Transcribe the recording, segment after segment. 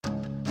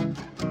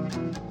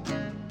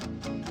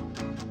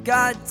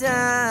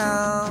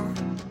Goddamn.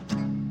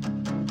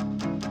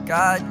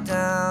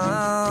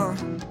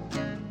 Goddamn.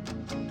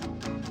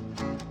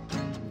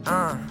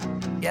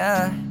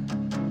 Yeah.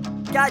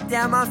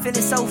 Goddamn, I'm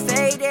feeling so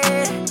faded.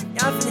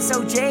 Yeah, I'm feeling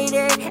so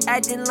jaded.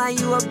 Acting like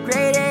you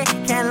upgraded.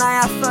 Can't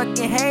lie, I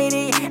fucking hate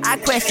it. I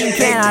question,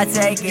 can I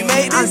take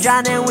it? I'm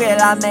drowning,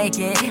 will I make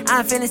it?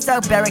 I'm feeling so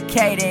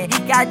barricaded.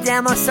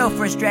 Goddamn, I'm so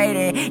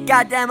frustrated.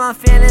 Goddamn, I'm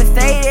feeling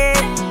faded.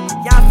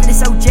 Yeah, I'm feeling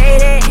so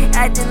jaded.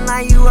 Acting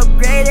like you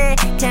upgraded.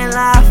 Can't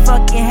lie, I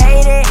fucking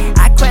hate it.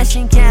 I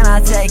question, can I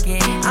take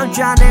it? I'm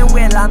drowning,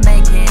 will I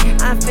make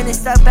it? I'm feeling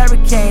so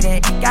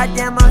barricaded.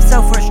 Goddamn, I'm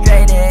so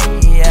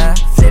frustrated. Yeah.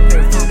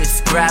 Flipping through the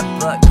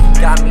scrapbook,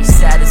 got me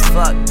sad as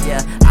fuck,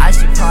 yeah. I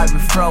should probably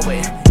throw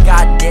it,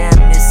 goddamn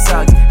this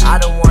sucks. I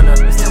don't wanna,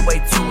 I'm still way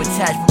too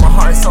attached. But my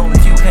heart and soul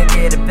with you, can't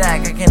get it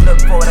back. I can't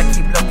look forward, I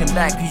keep looking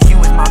back. Cause you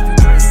is my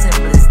future, as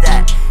simple as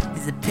that.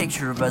 Here's a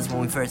picture of us when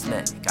we first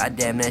met,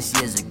 goddamn that's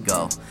years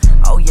ago.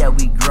 Oh yeah,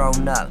 we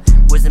grown up,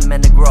 wasn't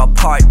meant to grow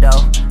apart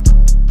though.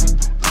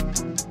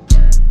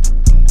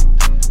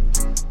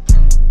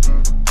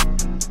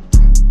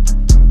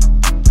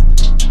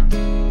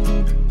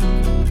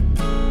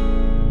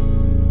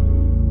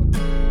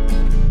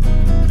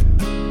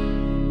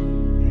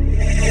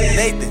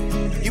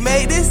 Nathan, you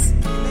made this?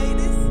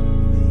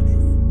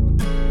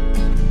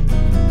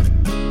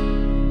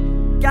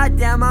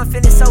 Goddamn, I'm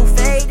feeling so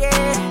faded.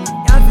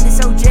 Yeah, I'm feeling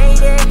so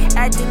jaded.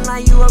 Acting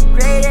like you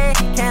upgraded.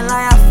 Can't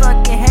lie, I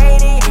fucking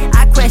hate it.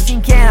 I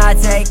question, can I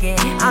take it?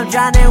 I'm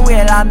drowning,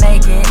 will I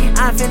make it?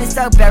 I'm feeling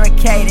so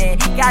barricaded.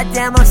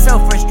 Goddamn, I'm so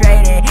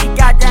frustrated.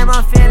 Goddamn,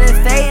 I'm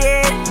feeling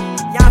faded.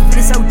 Yeah, I'm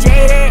feeling so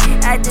jaded.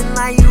 Acting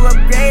like you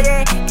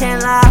upgraded.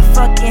 Can't lie, I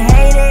fucking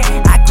hate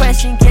it. I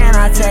question, can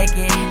I take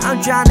it?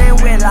 I'm drowning,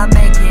 will I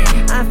make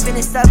it? I'm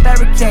feeling so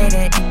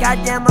barricaded.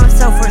 Goddamn, I'm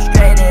so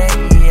frustrated.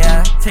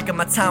 Yeah. Taking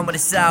my time with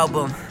this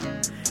album.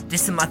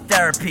 This is my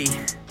therapy.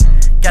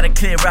 Gotta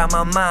clear out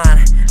my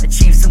mind,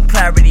 achieve some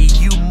clarity.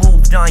 You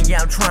moved on,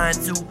 yeah, I'm trying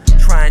to.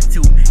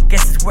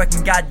 Guess it's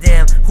working,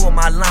 goddamn, who am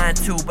I lying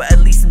to? But at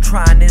least I'm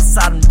trying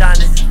inside, I'm dying.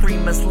 This is 3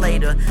 months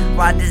later.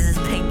 Why does this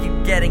pain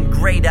keep getting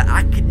greater?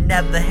 I could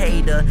never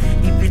hate her,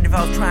 even if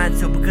I was trying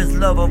to. Because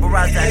love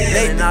overrides that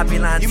feeling, I'd be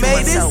lying to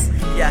myself.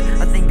 Yeah,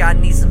 I think I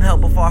need some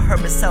help before I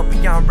hurt myself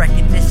beyond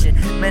recognition.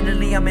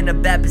 Mentally, I'm in a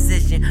bad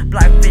position.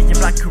 Black vision,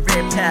 black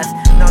career paths.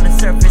 And on the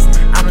surface,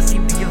 I don't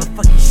seem to give a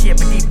fucking shit.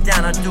 But deep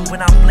down I do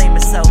when I blame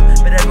myself.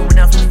 But everyone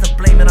else wants to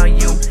blame it on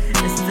you.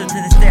 And still to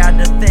this day I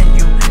defend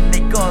you. And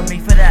they go at me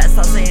for that.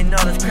 Stop saying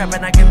all this crap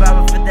and I give out